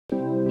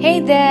Hey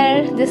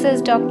there, this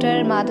is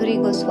Dr. Madhuri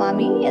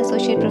Goswami,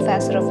 Associate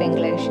Professor of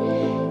English.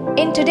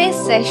 In today's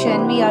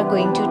session, we are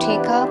going to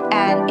take up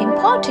an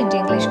important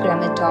English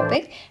grammar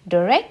topic,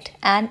 direct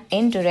and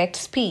indirect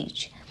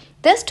speech.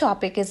 This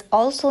topic is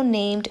also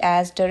named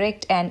as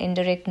direct and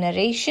indirect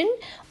narration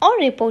or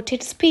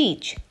reported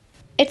speech.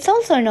 It's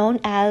also known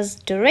as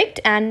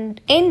direct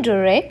and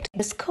indirect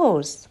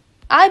discourse.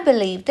 I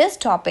believe this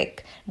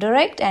topic,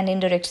 direct and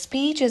indirect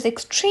speech, is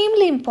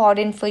extremely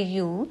important for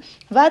you,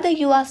 whether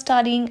you are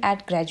studying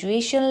at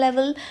graduation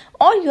level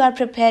or you are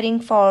preparing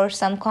for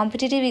some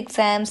competitive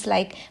exams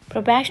like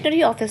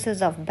probationary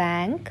officers of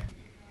bank,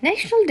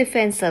 National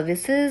Defense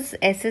Services,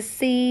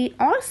 SSC,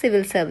 or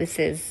civil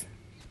services.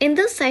 In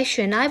this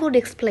session, I would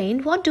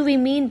explain what do we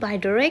mean by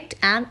direct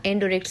and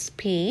indirect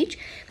speech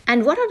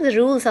and what are the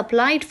rules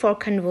applied for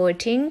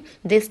converting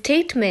these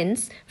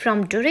statements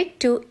from direct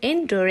to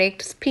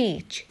indirect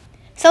speech.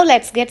 So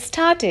let's get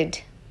started.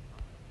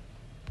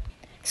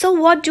 So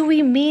what do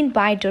we mean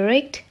by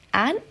direct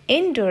and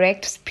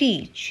indirect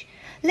speech?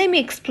 Let me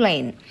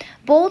explain.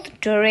 Both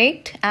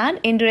direct and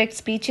indirect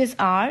speeches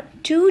are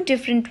two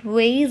different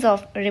ways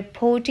of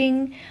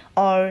reporting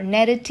or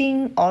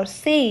narrating or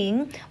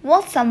saying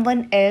what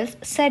someone else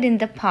said in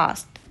the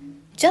past.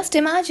 Just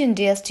imagine,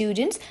 dear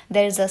students,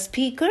 there is a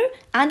speaker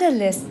and a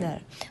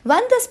listener.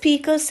 When the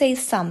speaker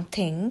says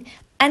something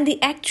and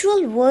the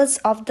actual words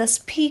of the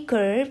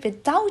speaker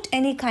without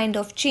any kind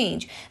of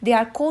change, they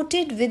are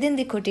quoted within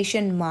the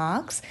quotation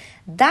marks,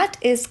 that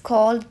is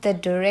called the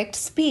direct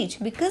speech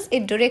because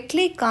it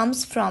directly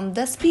comes from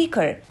the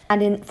speaker.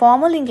 And in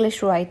formal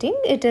English writing,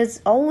 it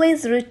is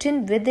always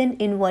written within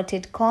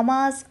inverted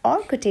commas or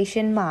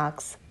quotation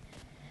marks.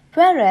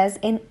 Whereas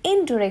in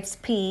indirect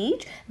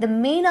speech, the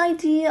main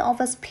idea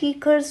of a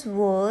speaker's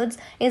words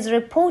is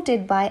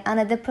reported by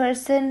another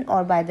person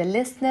or by the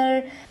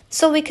listener.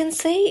 So we can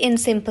say in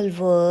simple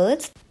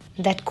words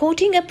that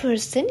quoting a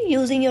person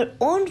using your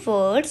own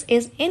words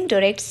is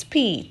indirect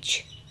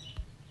speech.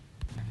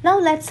 Now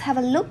let's have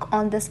a look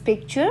on this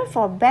picture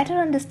for better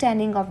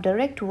understanding of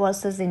direct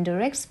versus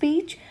indirect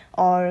speech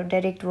or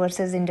direct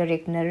versus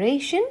indirect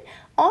narration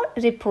or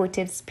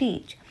reported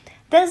speech.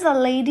 There's a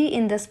lady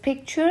in this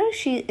picture.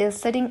 She is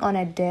sitting on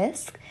a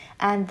desk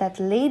and that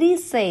lady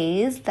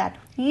says that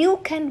you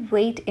can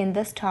wait in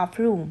the staff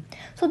room.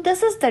 So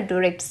this is the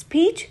direct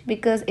speech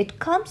because it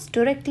comes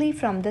directly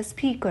from the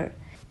speaker.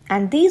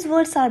 And these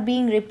words are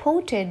being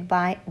reported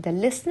by the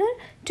listener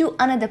to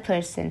another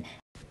person.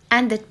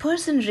 And that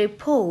person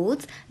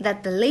reports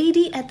that the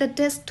lady at the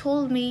desk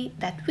told me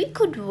that we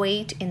could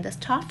wait in the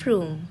staff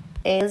room.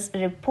 Is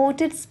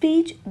reported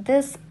speech.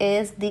 This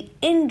is the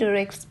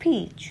indirect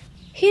speech.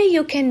 Here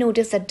you can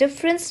notice the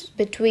difference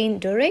between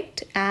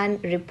direct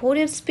and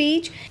reported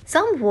speech.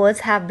 Some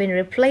words have been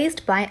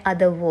replaced by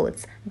other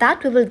words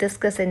that we will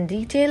discuss in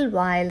detail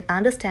while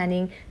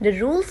understanding the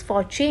rules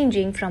for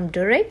changing from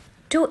direct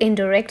to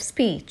indirect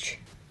speech.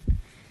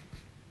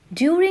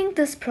 During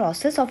this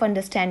process of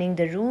understanding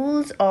the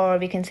rules, or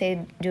we can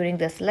say during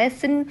this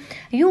lesson,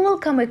 you will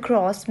come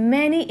across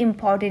many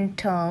important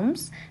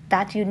terms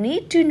that you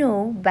need to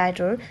know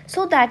better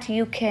so that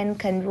you can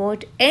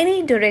convert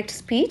any direct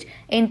speech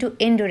into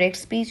indirect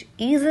speech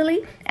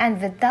easily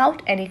and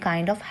without any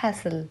kind of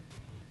hassle.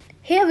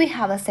 Here we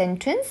have a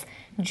sentence,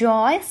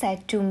 Joy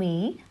said to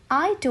me,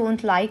 I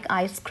don't like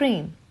ice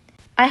cream.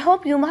 I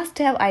hope you must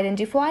have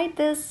identified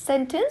this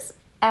sentence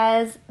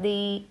as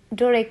the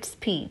direct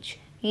speech.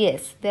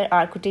 Yes, there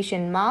are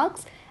quotation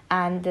marks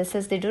and this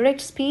is the direct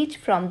speech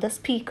from the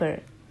speaker.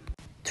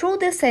 Through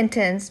this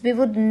sentence, we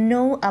would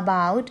know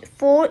about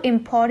four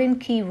important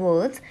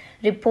keywords: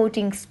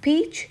 reporting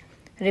speech,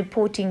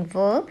 reporting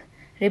verb,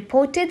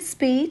 reported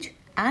speech,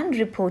 and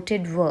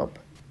reported verb.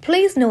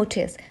 Please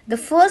notice, the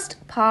first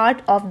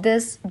part of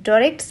this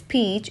direct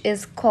speech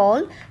is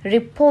called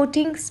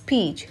reporting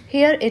speech.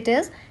 Here it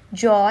is,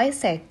 Joy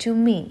said to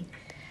me.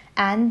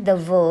 And the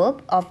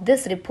verb of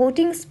this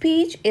reporting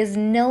speech is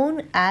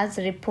known as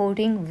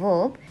reporting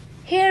verb.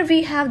 Here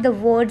we have the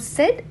word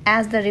said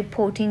as the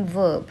reporting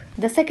verb.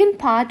 The second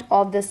part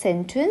of the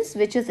sentence,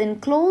 which is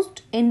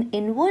enclosed in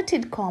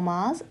inverted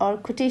commas or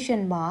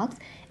quotation marks,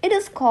 it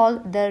is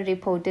called the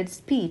reported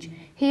speech.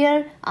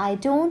 Here, I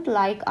don't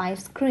like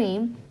ice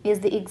cream is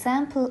the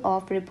example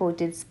of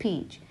reported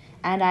speech.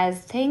 And I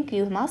think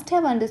you must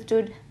have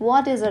understood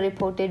what is a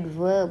reported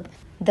verb.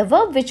 The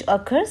verb which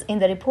occurs in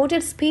the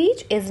reported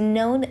speech is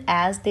known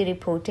as the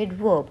reported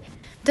verb.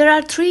 There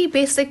are three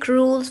basic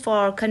rules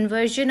for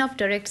conversion of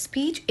direct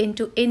speech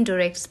into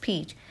indirect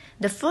speech.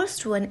 The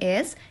first one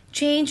is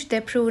change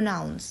the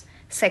pronouns.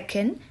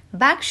 Second,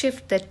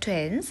 backshift the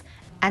tense.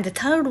 And the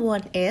third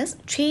one is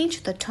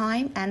change the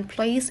time and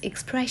place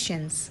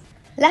expressions.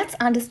 Let's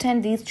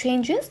understand these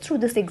changes through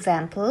this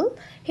example.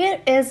 Here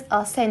is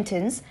a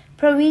sentence.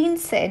 Praveen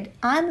said,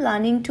 I'm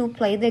learning to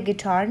play the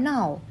guitar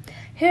now.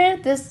 Here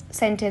this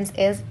sentence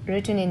is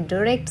written in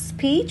direct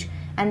speech,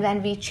 and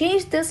when we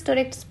change this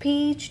direct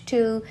speech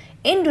to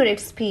indirect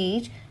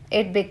speech,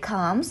 it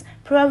becomes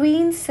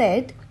Praveen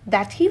said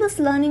that he was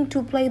learning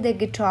to play the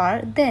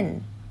guitar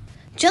then.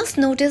 Just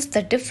notice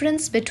the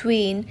difference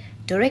between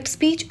direct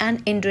speech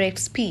and indirect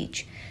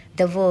speech.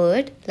 The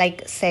word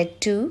like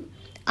said to,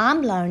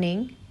 I'm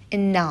learning,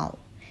 and now.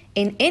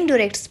 In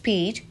indirect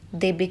speech,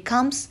 they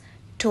becomes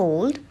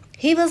told,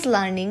 he was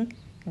learning,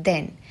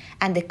 then.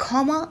 And the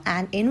comma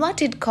and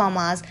inverted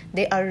commas,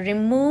 they are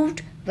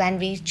removed when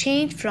we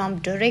change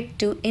from direct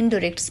to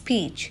indirect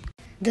speech.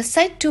 The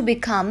said to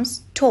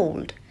becomes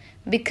told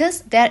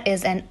because there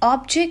is an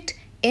object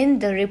in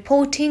the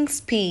reporting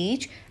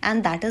speech,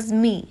 and that is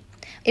me.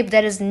 If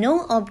there is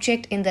no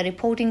object in the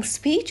reporting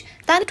speech,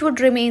 then it would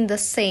remain the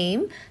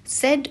same,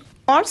 said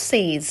or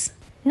says.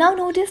 Now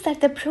notice that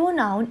the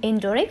pronoun in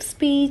direct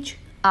speech,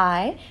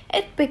 I,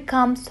 it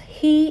becomes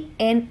he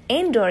in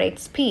indirect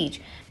speech.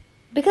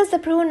 Because the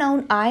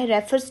pronoun I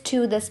refers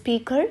to the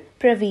speaker,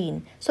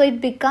 Praveen. So it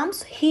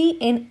becomes he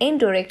in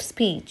indirect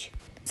speech.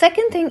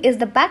 Second thing is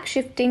the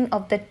backshifting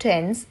of the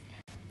tense.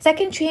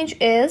 Second change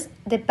is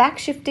the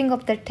backshifting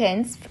of the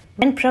tense.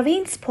 When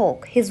Praveen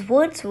spoke, his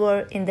words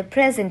were in the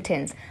present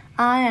tense,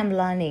 I am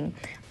learning.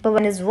 But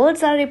when his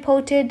words are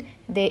reported,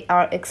 they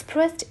are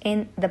expressed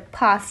in the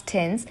past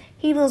tense,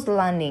 he was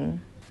learning.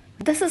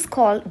 This is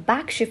called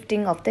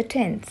backshifting of the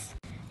tense.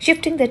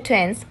 Shifting the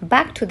tense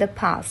back to the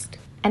past.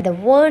 And the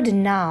word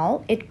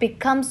now, it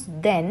becomes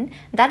then,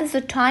 that is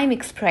a time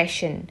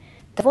expression.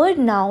 The word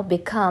now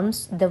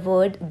becomes the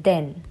word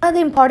then. Another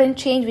important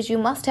change which you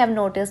must have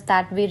noticed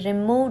that we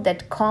removed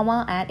that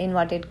comma and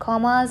inverted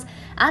commas,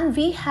 and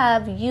we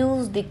have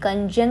used the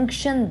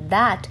conjunction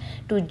that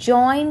to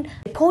join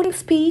reporting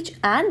speech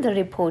and the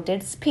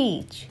reported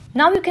speech.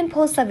 Now you can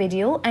pause the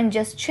video and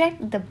just check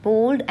the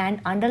bold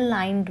and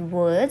underlined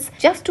words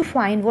just to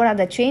find what are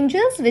the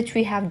changes which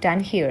we have done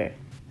here.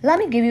 Let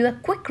me give you a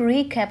quick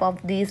recap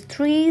of these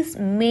three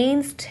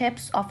main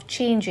steps of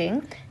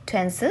changing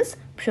tenses,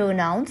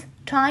 pronouns,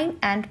 time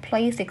and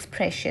place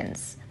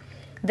expressions.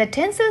 The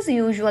tenses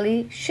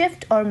usually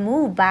shift or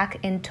move back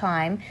in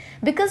time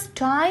because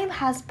time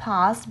has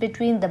passed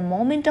between the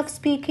moment of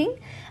speaking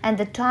and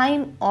the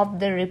time of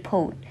the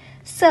report.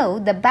 So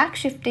the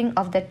backshifting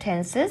of the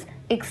tenses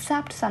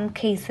except some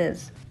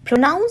cases.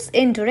 Pronouns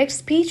in direct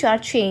speech are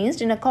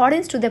changed in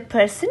accordance to the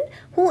person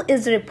who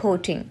is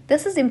reporting.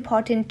 This is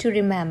important to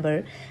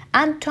remember.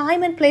 And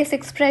time and place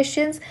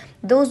expressions,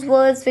 those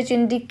words which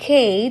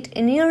indicate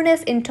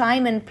nearness in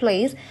time and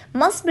place,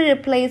 must be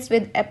replaced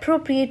with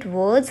appropriate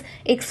words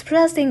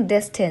expressing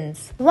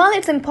distance. While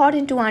it's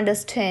important to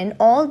understand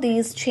all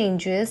these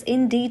changes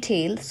in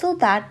detail so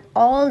that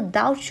all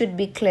doubts should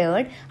be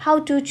cleared how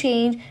to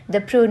change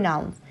the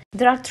pronouns.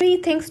 There are three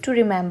things to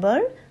remember.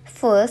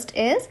 First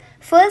is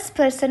first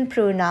person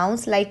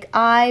pronouns like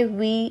I,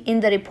 we in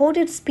the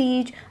reported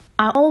speech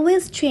are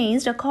always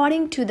changed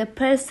according to the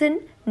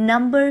person,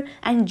 number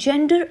and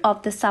gender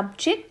of the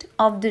subject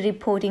of the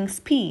reporting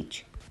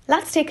speech.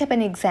 Let's take up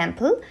an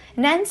example.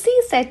 Nancy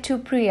said to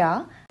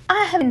Priya,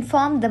 I have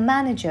informed the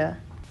manager.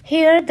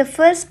 Here the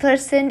first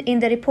person in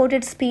the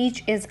reported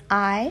speech is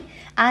I,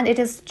 and it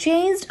is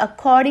changed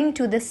according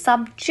to the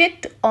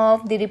subject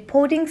of the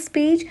reporting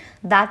speech,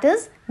 that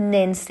is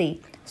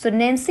Nancy. So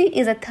Nancy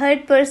is a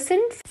third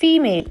person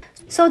female.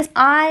 So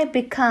I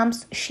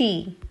becomes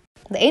she.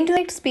 The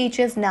indirect speech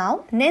is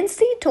now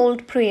Nancy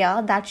told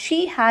Priya that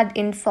she had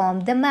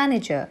informed the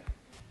manager.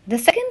 The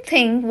second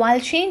thing while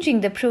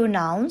changing the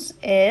pronouns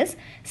is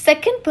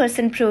second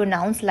person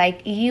pronouns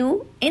like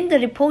you in the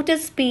reported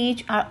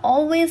speech are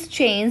always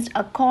changed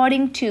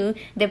according to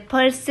the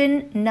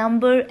person,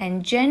 number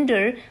and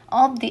gender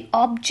of the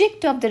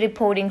object of the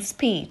reporting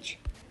speech.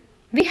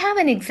 We have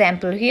an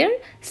example here.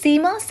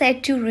 Seema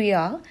said to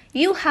Ria,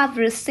 you have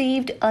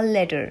received a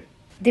letter.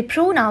 The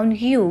pronoun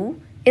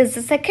you is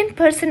the second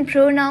person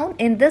pronoun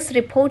in this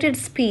reported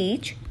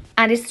speech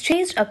and is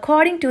changed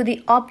according to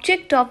the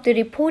object of the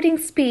reporting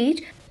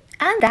speech,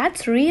 and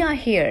that's Ria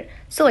here.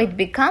 So it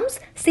becomes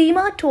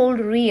Seema told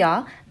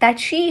Ria that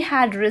she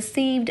had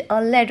received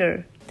a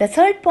letter. The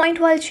third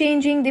point while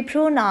changing the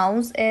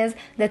pronouns is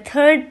the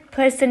third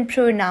person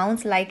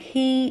pronouns like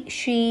he,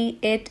 she,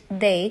 it,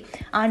 they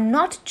are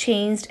not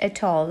changed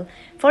at all.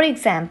 For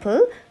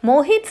example,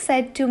 Mohit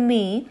said to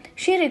me,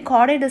 she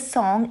recorded a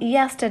song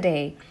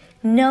yesterday.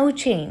 No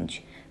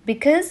change.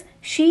 Because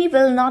she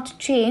will not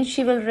change,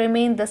 she will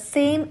remain the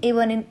same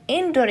even in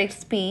indirect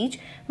speech.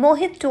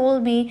 Mohit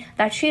told me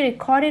that she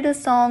recorded a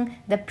song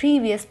the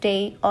previous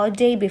day or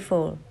day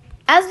before.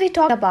 As we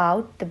talked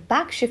about the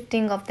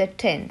backshifting of the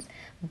tense,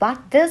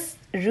 but this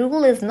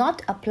rule is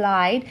not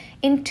applied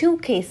in two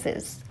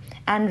cases.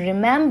 And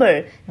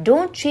remember,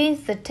 don't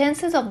change the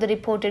tenses of the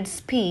reported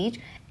speech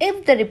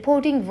if the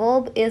reporting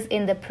verb is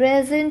in the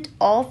present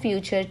or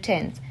future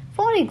tense.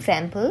 For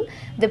example,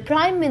 the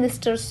Prime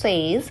Minister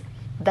says,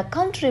 the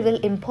country will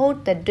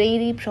import the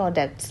dairy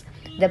products.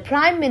 The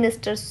Prime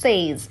Minister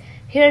says.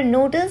 Here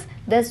notice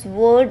this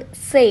word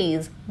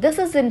says. This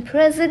is in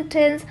present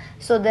tense,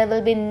 so there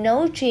will be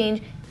no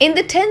change in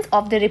the tense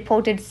of the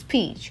reported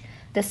speech.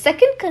 The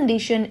second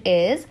condition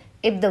is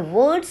if the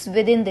words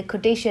within the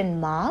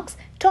quotation marks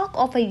talk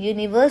of a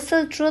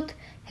universal truth,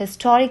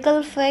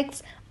 historical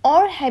facts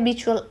or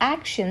habitual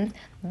actions,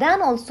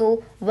 then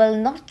also will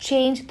not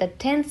change the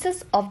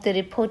tenses of the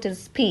reported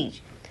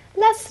speech.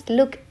 Let's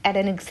look at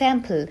an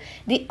example.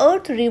 The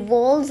earth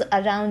revolves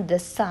around the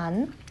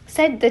sun,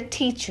 said the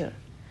teacher.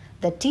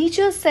 The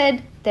teacher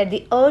said that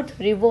the earth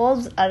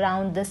revolves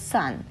around the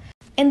sun.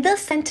 In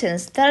this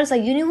sentence, there is a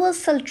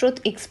universal truth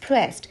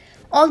expressed.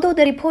 Although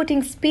the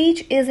reporting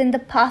speech is in the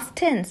past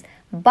tense,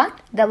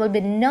 but there will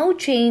be no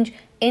change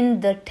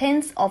in the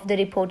tense of the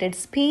reported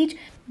speech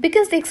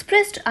because the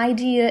expressed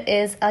idea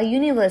is a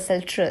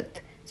universal truth.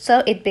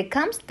 So it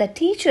becomes the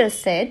teacher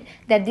said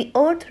that the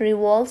earth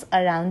revolves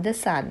around the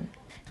sun.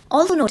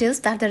 Also notice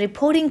that the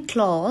reporting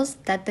clause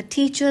that the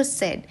teacher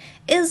said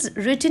is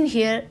written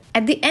here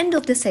at the end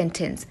of the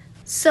sentence.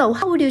 So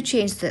how would you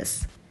change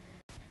this?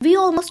 We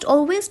almost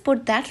always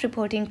put that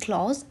reporting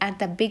clause at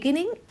the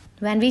beginning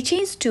when we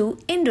change to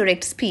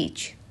indirect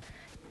speech.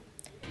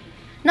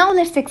 Now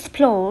let's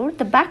explore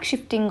the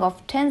backshifting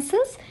of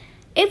tenses.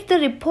 If the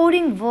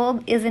reporting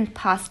verb is in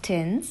past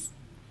tense,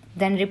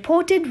 then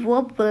reported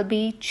verb will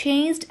be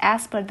changed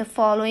as per the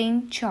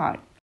following chart.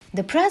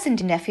 The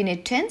present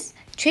indefinite tense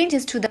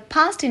changes to the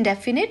past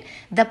indefinite,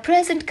 the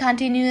present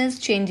continuous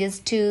changes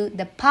to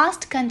the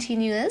past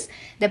continuous,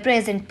 the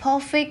present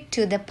perfect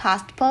to the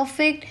past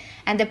perfect,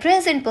 and the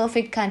present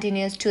perfect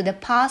continuous to the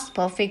past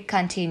perfect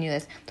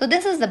continuous. So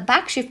this is the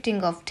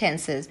backshifting of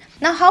tenses.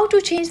 Now how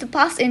to change the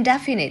past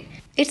indefinite?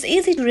 It's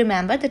easy to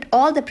remember that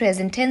all the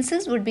present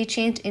tenses would be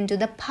changed into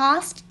the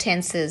past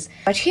tenses.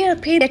 But here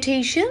pay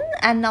attention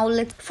and now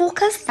let's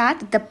focus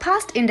that the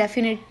past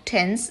indefinite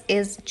tense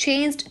is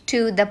changed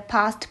to the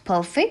past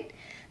perfect,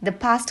 the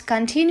past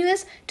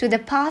continuous to the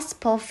past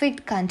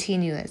perfect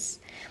continuous.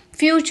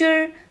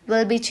 Future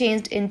will be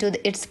changed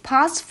into its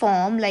past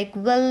form, like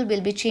will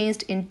be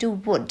changed into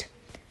would.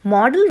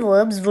 Modal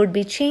verbs would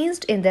be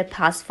changed in their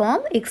past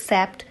form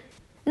except.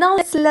 Now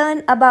let's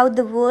learn about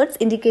the words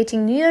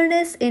indicating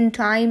nearness in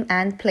time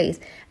and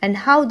place and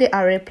how they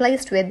are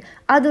replaced with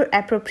other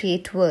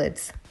appropriate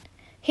words.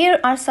 Here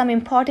are some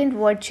important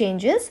word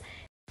changes.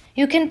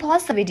 You can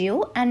pause the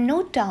video and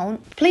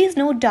please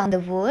note down the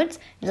words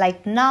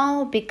like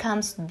now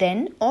becomes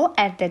then or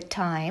at that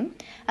time,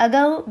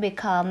 ago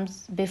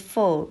becomes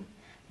before.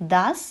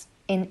 Thus,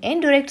 in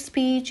indirect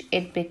speech,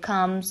 it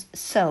becomes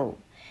so.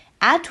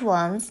 At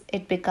once,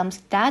 it becomes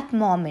that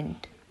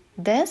moment.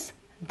 This,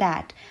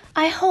 that.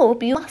 I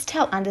hope you must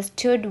have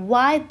understood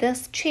why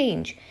this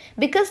change,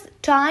 because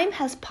time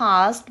has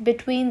passed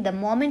between the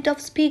moment of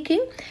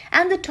speaking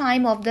and the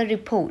time of the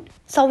report.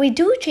 So we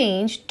do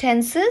change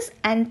tenses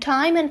and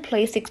time and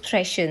place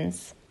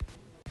expressions.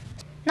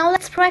 Now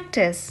let's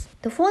practice.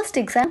 The first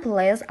example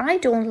is I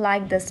don't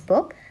like this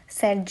book,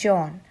 said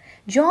John.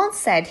 John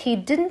said he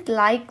didn't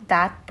like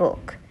that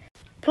book.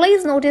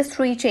 Please notice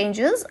three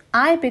changes.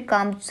 I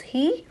becomes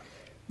he,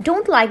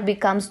 don't like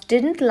becomes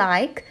didn't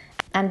like,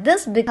 and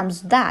this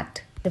becomes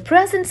that. The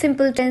present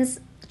simple tense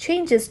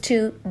changes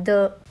to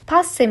the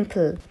past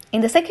simple.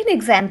 In the second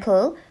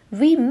example,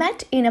 we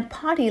met in a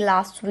party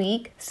last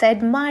week,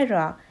 said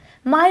Myra.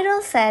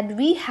 Myra said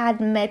we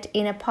had met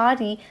in a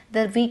party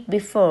the week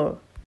before.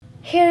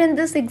 Here in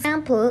this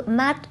example,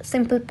 met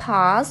simple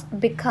past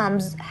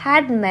becomes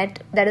had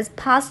met, that is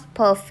past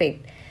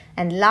perfect,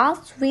 and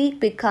last week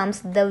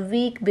becomes the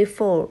week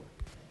before.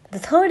 The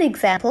third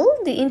example,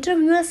 the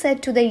interviewer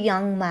said to the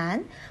young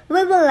man,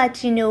 we will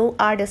let you know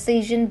our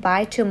decision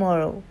by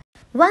tomorrow.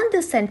 When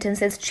this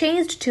sentence is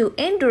changed to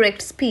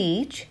indirect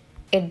speech,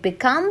 it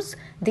becomes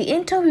the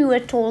interviewer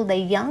told the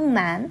young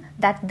man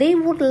that they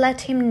would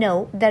let him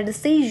know their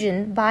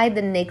decision by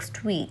the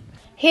next week.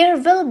 Here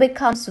will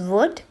becomes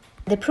would,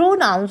 the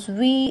pronouns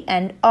we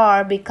and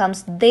are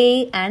becomes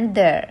they and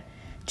their.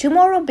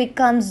 Tomorrow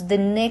becomes the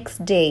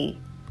next day.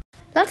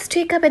 Let's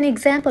take up an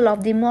example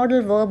of the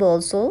modal verb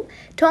also.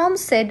 Tom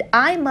said,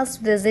 I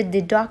must visit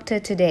the doctor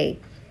today.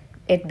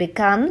 It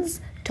becomes,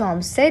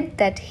 Tom said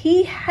that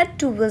he had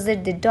to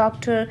visit the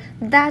doctor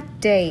that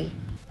day.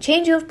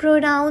 Change of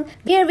pronoun.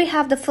 Here we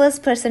have the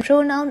first person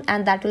pronoun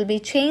and that will be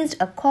changed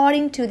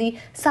according to the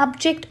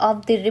subject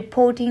of the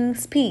reporting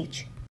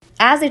speech.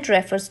 As it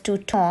refers to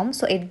Tom,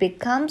 so it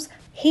becomes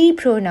he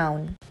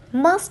pronoun.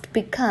 Must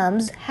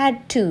becomes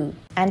had to.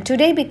 And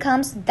today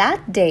becomes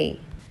that day.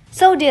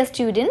 So dear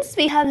students,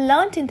 we have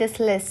learnt in this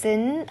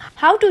lesson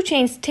how to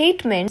change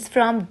statements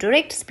from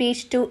direct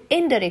speech to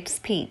indirect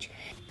speech.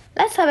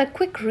 Let's have a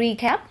quick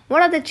recap.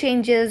 What are the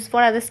changes?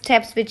 What are the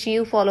steps which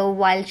you follow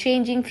while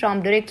changing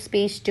from direct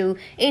speech to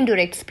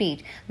indirect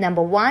speech?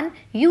 Number 1,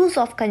 use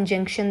of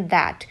conjunction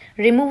that,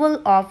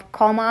 removal of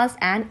commas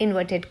and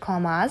inverted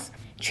commas,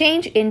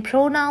 change in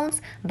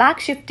pronouns,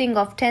 backshifting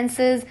of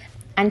tenses,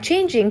 and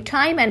changing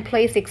time and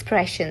place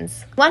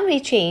expressions. When we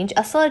change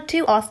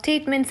assertive or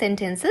statement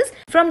sentences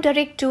from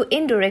direct to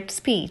indirect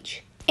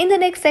speech. In the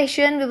next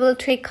session, we will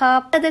take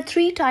up the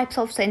three types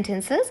of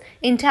sentences: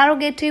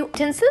 interrogative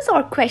sentences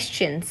or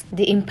questions,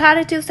 the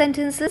imperative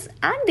sentences,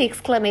 and the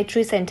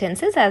exclamatory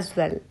sentences as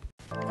well.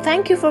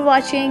 Thank you for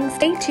watching.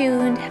 Stay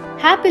tuned.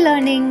 Happy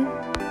learning.